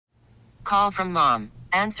call from mom.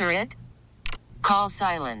 Answer it. Call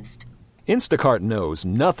silenced. Instacart knows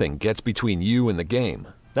nothing gets between you and the game.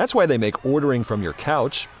 That's why they make ordering from your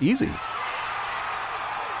couch easy.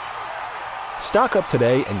 Stock up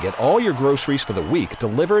today and get all your groceries for the week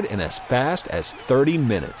delivered in as fast as 30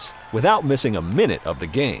 minutes without missing a minute of the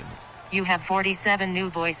game. You have 47 new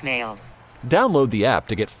voicemails. Download the app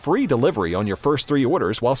to get free delivery on your first 3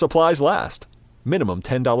 orders while supplies last. Minimum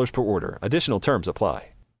 $10 per order. Additional terms apply.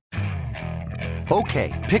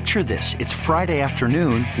 Okay, picture this. It's Friday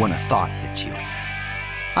afternoon when a thought hits you.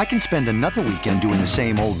 I can spend another weekend doing the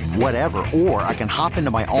same old whatever, or I can hop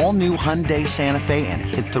into my all-new Hyundai Santa Fe and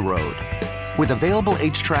hit the road. With available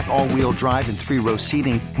H-Track all-wheel drive and 3-row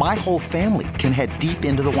seating, my whole family can head deep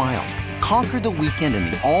into the wild. Conquer the weekend in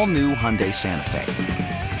the all-new Hyundai Santa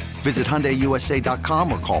Fe. Visit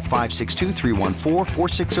HyundaiUSA.com or call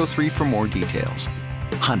 562-314-4603 for more details.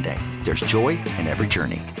 Hyundai, there's joy in every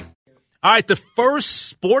journey. All right, the first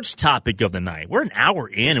sports topic of the night. We're an hour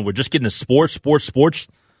in, and we're just getting to sports.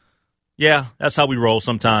 Yeah, that's how we roll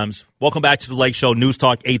sometimes. Welcome back to the Lake Show, News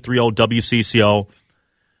Talk 830 WCCO.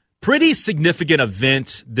 Pretty significant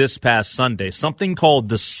event this past Sunday, something called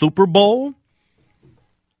the Super Bowl.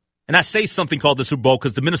 And I say something called the Super Bowl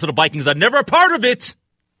because the Minnesota Vikings are never a part of it.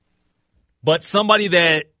 But somebody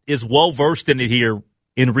that is well-versed in it here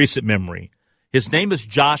in recent memory. His name is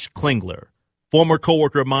Josh Klingler, former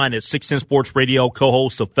coworker of mine at 610 Sports Radio,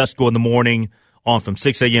 co-host of Fesco in the Morning on from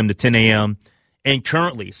 6 a.m. to 10 a.m., and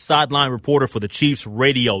currently sideline reporter for the Chiefs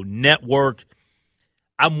Radio Network.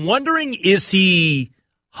 I'm wondering, is he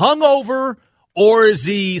hungover or is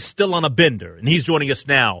he still on a bender? And he's joining us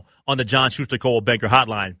now on the John Schuster Coldwell Banker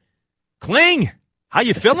Hotline. Kling, how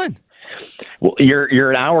you feeling? Well, you're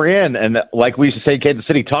an hour in, and like we used to say in Kansas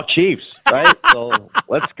City, talk Chiefs, right? So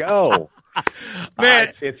let's go.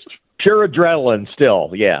 Man, it's pure adrenaline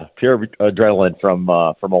still. Yeah, pure adrenaline from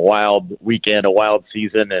a wild weekend, a wild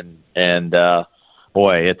season, and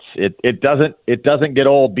boy, it doesn't get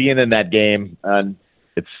old being in that game, and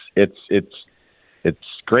it's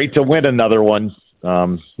great to win another one.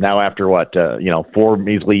 Now after 4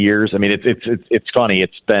 measly years. I mean, it's funny.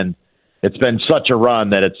 It's been such a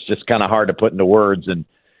run that it's just kind of hard to put into words. And,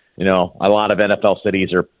 a lot of NFL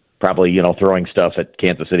cities are probably, throwing stuff at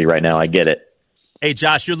Kansas City right now. I get it. Hey,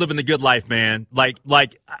 Josh, you're living the good life, man. Like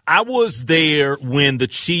I was there when the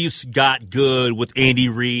Chiefs got good with Andy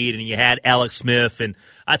Reid and you had Alex Smith. And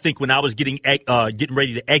I think when I was getting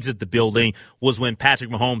ready to exit the building was when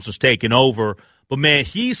Patrick Mahomes was taking over. But, man,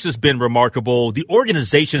 he's just been remarkable. The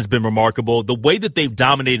organization's been remarkable. The way that they've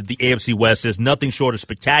dominated the AFC West is nothing short of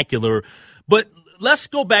spectacular. But let's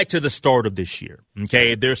go back to the start of this year,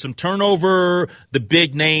 okay? There's some turnover. The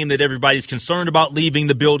big name that everybody's concerned about leaving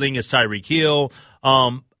the building is Tyreek Hill.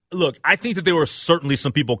 Look, I think that there were certainly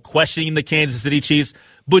some people questioning the Kansas City Chiefs.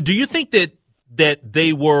 But do you think that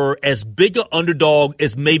they were as big an underdog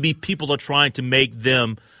as maybe people are trying to make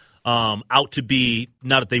them out to be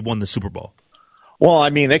now that they won the Super Bowl? Well, I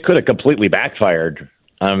mean, it could have completely backfired,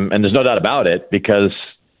 and there's no doubt about it, because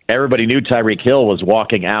everybody knew Tyreek Hill was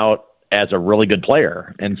walking out as a really good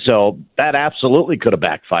player, and so that absolutely could have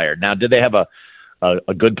backfired. Now, did they have a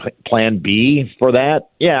good plan B for that?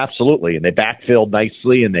 Yeah, absolutely, and they backfilled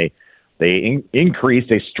nicely, and they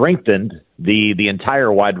strengthened the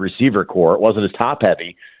entire wide receiver core. It wasn't as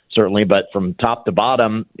top-heavy, certainly, but from top to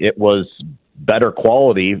bottom, it was better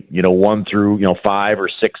quality, 1 through 5 or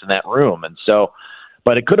 6 in that room, and so.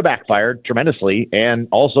 But it could have backfired tremendously. And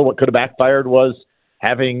also what could have backfired was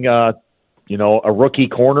having, a rookie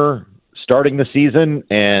corner starting the season,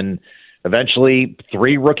 and eventually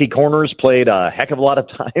 3 rookie corners played a heck of a lot of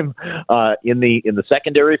time in the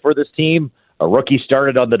secondary for this team. A rookie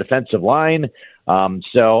started on the defensive line.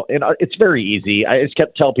 So it's very easy. I just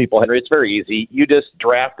kept telling people, Henry, it's very easy. You just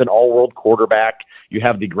draft an all-world quarterback. You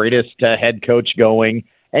have the greatest head coach going,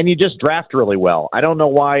 and you just draft really well. I don't know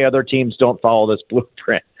why other teams don't follow this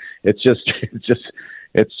blueprint. It's just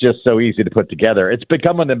so easy to put together. It's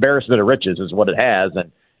become an embarrassment of riches is what it has, and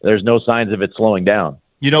there's no signs of it slowing down.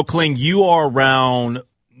 Kling, you are around,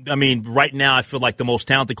 right now I feel like the most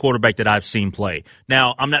talented quarterback that I've seen play.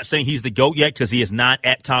 Now, I'm not saying he's the GOAT yet because he is not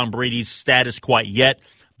at Tom Brady's status quite yet,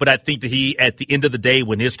 but I think that he, at the end of the day,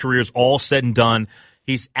 when his career is all said and done,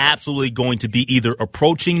 he's absolutely going to be either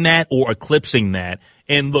approaching that or eclipsing that.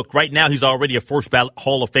 And look, right now he's already a first ballot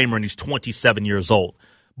Hall of Famer and he's 27 years old.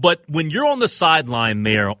 But when you're on the sideline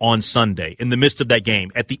there on Sunday in the midst of that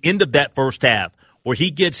game, at the end of that first half, where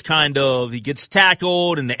he gets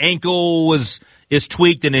tackled and the ankle is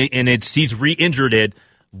tweaked and he's re-injured it,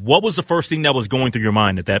 what was the first thing that was going through your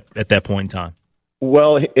mind at that point in time?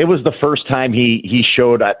 Well, it was the first time he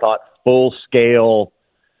showed, I thought, full-scale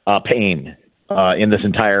pain in this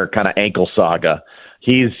entire kind of ankle saga.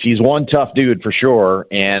 He's one tough dude for sure,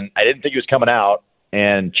 and I didn't think he was coming out.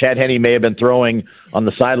 And Chad Henne may have been throwing on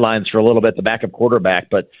the sidelines for a little bit, the backup quarterback,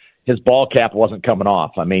 but his ball cap wasn't coming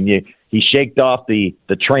off. I mean, he shaked off the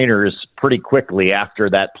trainers pretty quickly after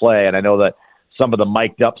that play, and I know that some of the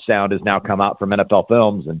mic'd up sound has now come out from NFL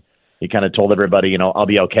Films, and he kind of told everybody, I'll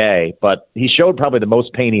be okay. But he showed probably the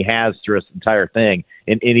most pain he has through this entire thing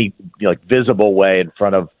in any visible way in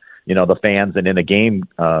front of the fans and in a game.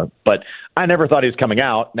 But I never thought he was coming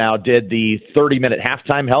out. Now, did the 30-minute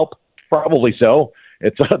halftime help? Probably so.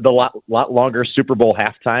 It's the lot longer Super Bowl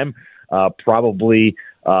halftime. Probably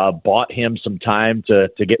bought him some time to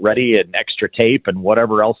get ready and extra tape and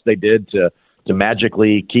whatever else they did to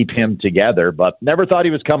magically keep him together. But never thought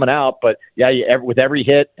he was coming out. But yeah, with every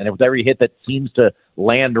hit and with every hit that seems to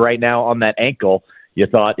land right now on that ankle, you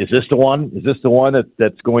thought, is this the one? Is this the one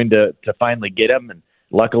that's going to finally get him? And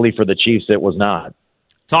luckily for the Chiefs, it was not.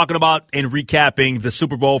 Talking about and recapping the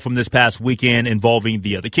Super Bowl from this past weekend involving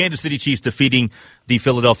the Kansas City Chiefs defeating the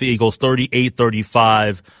Philadelphia Eagles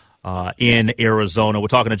 38-35 in Arizona. We're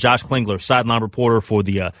talking to Josh Klingler, sideline reporter for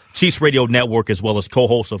the Chiefs Radio Network, as well as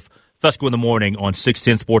co-host of Fesco in the Morning on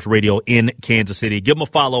 610 Sports Radio in Kansas City. Give him a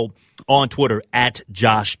follow on Twitter at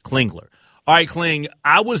Josh Klingler. All right, Kling,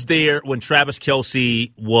 I was there when Travis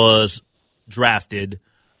Kelce was drafted.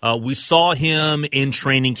 We saw him in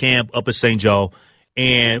training camp up at St. Joe.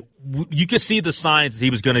 And you could see the signs that he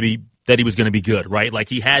was going to be good, right? Like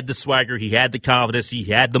he had the swagger, he had the confidence, he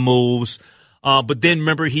had the moves. But then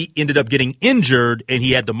remember, he ended up getting injured, and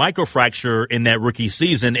he had the microfracture in that rookie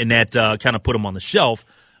season, and that kind of put him on the shelf.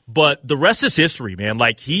 But the rest is history, man.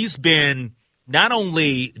 Like he's been not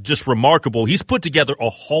only just remarkable, he's put together a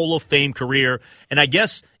Hall of Fame career, and I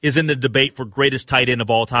guess is in the debate for greatest tight end of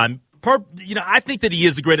all time. I think that he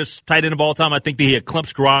is the greatest tight end of all time. I think that he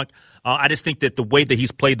eclipsed Gronk. I just think that the way that he's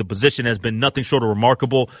played the position has been nothing short of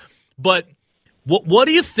remarkable. But what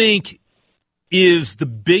do you think is the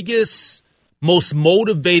biggest, most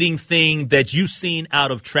motivating thing that you've seen out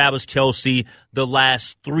of Travis Kelce the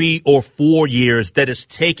last 3 or 4 years that has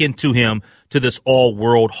taken to him to this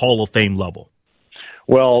all-world Hall of Fame level?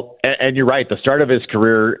 Well, and you're right. The start of his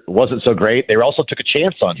career wasn't so great. They also took a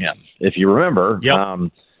chance on him, if you remember.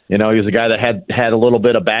 Yep. He was a guy that had a little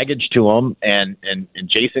bit of baggage to him, and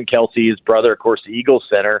Jason Kelce, his brother, of course, the Eagles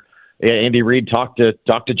center. Andy Reid talked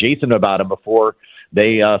to Jason about him before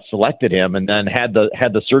they selected him, and then had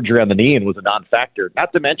the surgery on the knee and was a non-factor.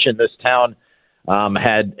 Not to mention, this town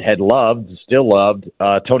still loved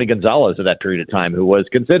Tony Gonzalez at that period of time, who was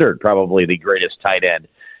considered probably the greatest tight end.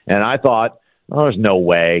 And I thought, there's no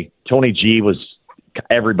way. Tony G was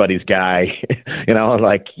everybody's guy.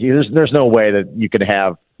 There's no way that you could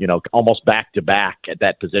have almost back to back at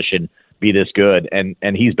that position be this good, and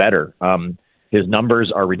he's better. His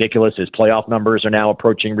numbers are ridiculous. His playoff numbers are now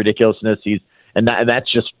approaching ridiculousness. And that's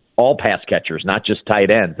just all pass catchers, not just tight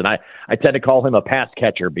ends. And I tend to call him a pass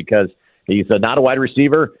catcher because he's not a wide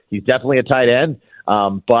receiver. He's definitely a tight end,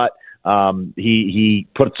 but he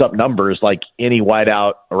puts up numbers like any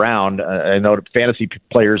wideout around. I know fantasy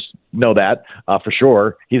players know that for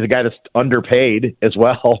sure. He's a guy that's underpaid as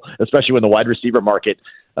well, especially when the wide receiver market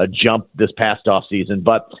jumped this past off season.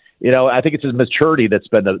 But I think it's his maturity that's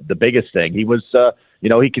been the biggest thing. He was,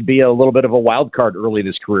 he could be a little bit of a wild card early in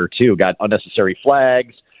his career too. Got unnecessary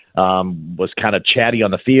flags, was kind of chatty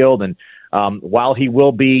on the field, and while he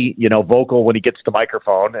will be, vocal when he gets the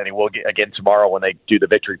microphone, and he will get again tomorrow when they do the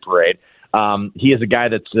victory parade. He is a guy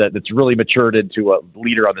that's really matured into a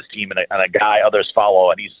leader on this team and a guy others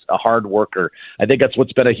follow, and he's a hard worker. I think that's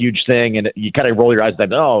what's been a huge thing, and you kind of roll your eyes and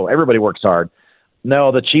think, everybody works hard.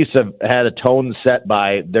 No, the Chiefs have had a tone set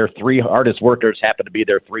by their 3 hardest workers happen to be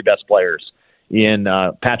their 3 best players in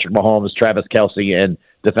Patrick Mahomes, Travis Kelce, and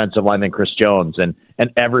defensive lineman Chris Jones, and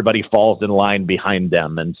everybody falls in line behind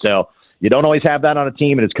them. And so you don't always have that on a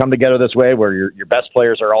team, and it's come together this way where your best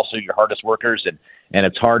players are also your hardest workers, and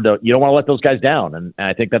it's hard you don't want to let those guys down. And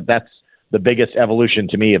I think that's the biggest evolution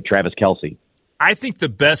to me of Travis Kelce. I think the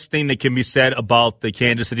best thing that can be said about the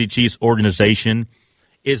Kansas City Chiefs organization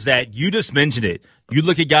is that you just mentioned it. You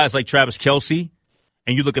look at guys like Travis Kelce,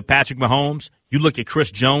 and you look at Patrick Mahomes, you look at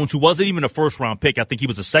Chris Jones, who wasn't even a first-round pick. I think he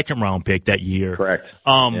was a second-round pick that year. Correct.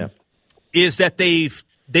 Is that they've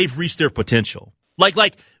reached their potential.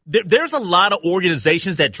 There's a lot of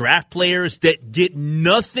organizations that draft players that get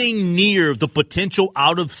nothing near the potential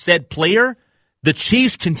out of said player. The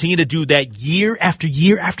Chiefs continue to do that year after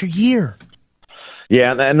year after year.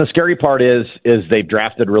 Yeah, and the scary part is they've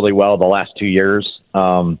drafted really well the last 2 years.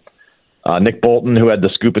 Nick Bolton, who had the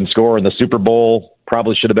scoop and score in the Super Bowl,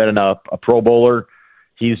 probably should have been a Pro Bowler.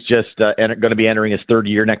 He's just going to be entering his third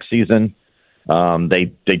year next season.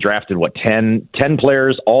 They drafted 10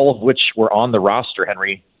 players, all of which were on the roster,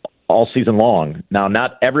 Henry, all season long. Now,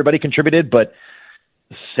 not everybody contributed, but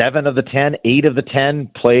 8 of the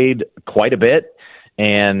 10 played quite a bit,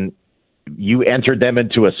 and you entered them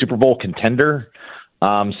into a Super Bowl contender.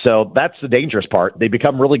 So that's the dangerous part. They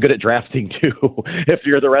become really good at drafting too. If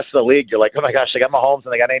you're the rest of the league, you're like, oh my gosh, they got Mahomes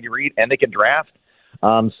and they got Andy Reid and they can draft.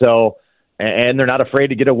 And they're not afraid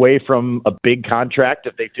to get away from a big contract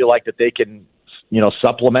if they feel like that they can,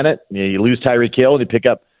 supplement it. You lose Tyreek Hill and you pick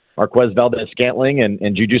up Marquez Valdes-Scantling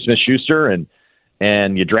and Juju Smith-Schuster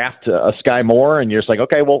and you draft a Sky Moore and you're just like,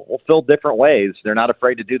 okay, we'll fill different ways. They're not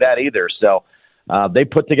afraid to do that either. So they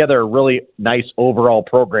put together a really nice overall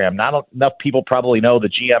program. Not enough people probably know the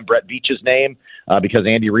GM Brett Veach's name because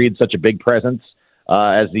Andy Reid's such a big presence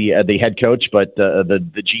as the head coach, but the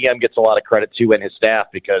GM gets a lot of credit too and his staff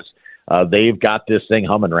because they've got this thing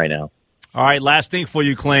humming right now. All right, last thing for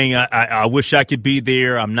you, Kling. I wish I could be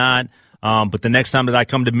there. I'm not. But the next time that I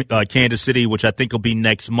come to Kansas City, which I think will be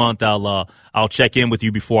next month, I'll check in with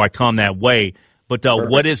you before I come that way. But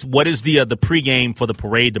what is the pregame for the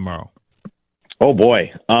parade tomorrow? Oh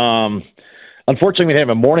boy. Unfortunately, we have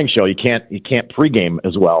a morning show. You can't pregame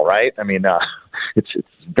as well, right? I mean, it's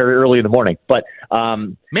very early in the morning. But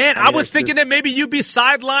I was thinking that maybe you'd be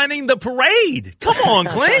sidelining the parade. Come on,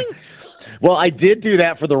 Kling. Well, I did do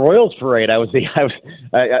that for the Royals parade.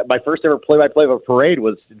 My first ever play-by-play of a parade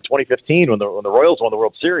was in 2015 when the Royals won the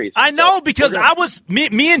World Series. I know because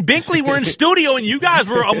me and Binkley were in studio and you guys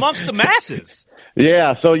were amongst the masses.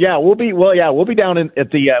 Yeah, so we'll be down at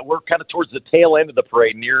the we're kind of towards the tail end of the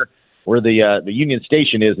parade near where the Union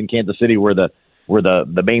Station is in Kansas City, where the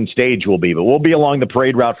main stage will be. But we'll be along the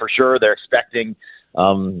parade route for sure. They're expecting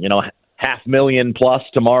 500,000 plus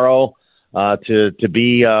tomorrow to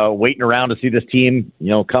be waiting around to see this team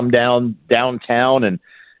come downtown and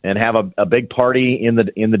have a big party in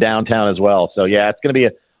the downtown as well. So it's going to be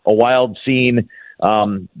a wild scene.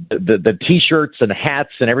 The T-shirts and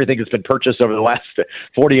hats and everything has been purchased over the last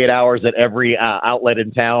 48 hours at every outlet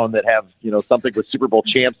in town that have something with Super Bowl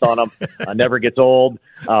champs on them. Never gets old.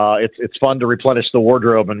 It's fun to replenish the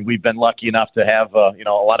wardrobe, and we've been lucky enough to have a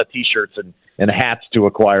lot of T-shirts and hats to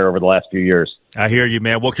acquire over the last few years. I hear you,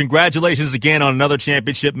 man. Well, congratulations again on another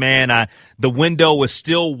championship, man. The window is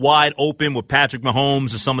still wide open with Patrick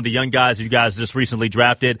Mahomes and some of the young guys you guys just recently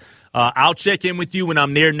drafted. I'll check in with you when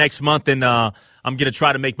I'm there next month, and I'm going to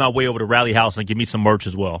try to make my way over to Rally House and give me some merch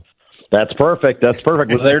as well. That's perfect. We're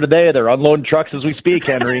there today. They're unloading trucks as we speak,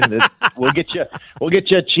 Henry. We'll get you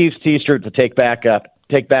a Chiefs T-shirt to take back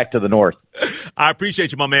to the north. I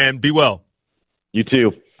appreciate you, my man. Be well. You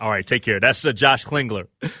too. All right, take care. That's Josh Klingler,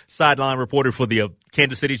 sideline reporter for the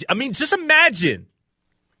Kansas City. I mean, just imagine.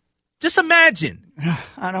 I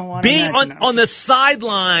don't want to being on the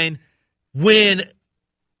sideline when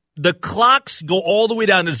the clocks go all the way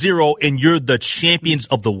down to zero and you're the champions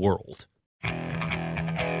of the world.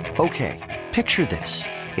 Okay, picture this.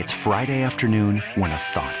 It's Friday afternoon when a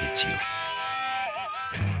thought hits you.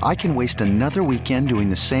 I can waste another weekend doing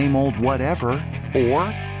the same old whatever, or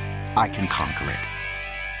I can conquer it.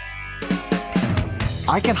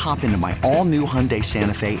 I can hop into my all-new Hyundai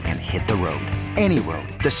Santa Fe and hit the road. Any road.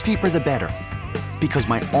 The steeper, the better. Because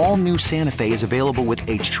my all-new Santa Fe is available with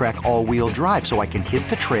H-Track all-wheel drive, so I can hit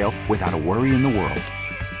the trail without a worry in the world.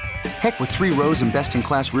 Heck, with 3 rows and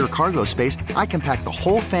best-in-class rear cargo space, I can pack the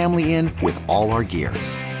whole family in with all our gear.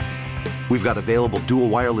 We've got available dual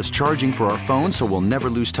wireless charging for our phones, so we'll never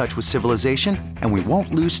lose touch with civilization, and we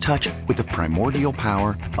won't lose touch with the primordial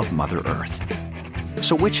power of Mother Earth.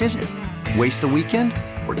 So which is it? Waste the weekend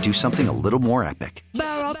or do something a little more epic?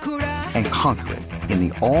 And conquer it in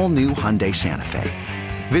the all-new Hyundai Santa Fe.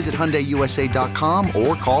 Visit HyundaiUSA.com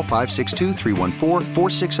or call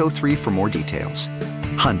 562-314-4603 for more details.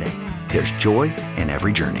 Hyundai, there's joy in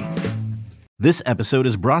every journey. This episode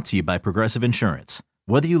is brought to you by Progressive Insurance.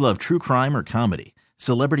 Whether you love true crime or comedy,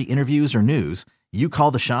 celebrity interviews or news, you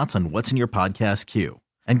call the shots on what's in your podcast queue.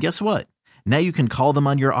 And guess what? Now you can call them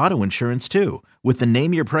on your auto insurance too with the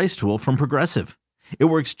Name Your Price tool from Progressive. It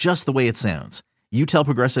works just the way it sounds. You tell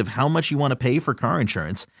Progressive how much you want to pay for car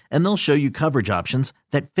insurance, and they'll show you coverage options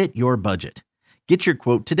that fit your budget. Get your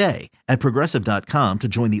quote today at Progressive.com to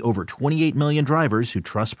join the over 28 million drivers who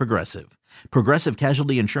trust Progressive. Progressive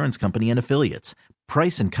Casualty Insurance Company and Affiliates.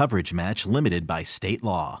 Price and coverage match limited by state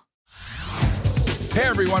law. Hey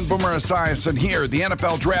everyone, Boomer Esiason here. The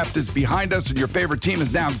NFL draft is behind us and your favorite team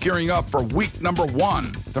is now gearing up for week number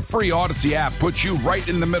 1. The free Odyssey app puts you right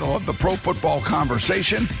in the middle of the pro football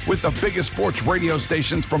conversation with the biggest sports radio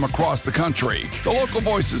stations from across the country. The local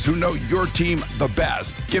voices who know your team the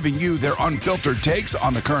best, giving you their unfiltered takes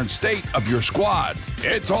on the current state of your squad.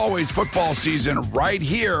 It's always football season right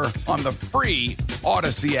here on the free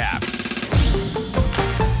Odyssey app.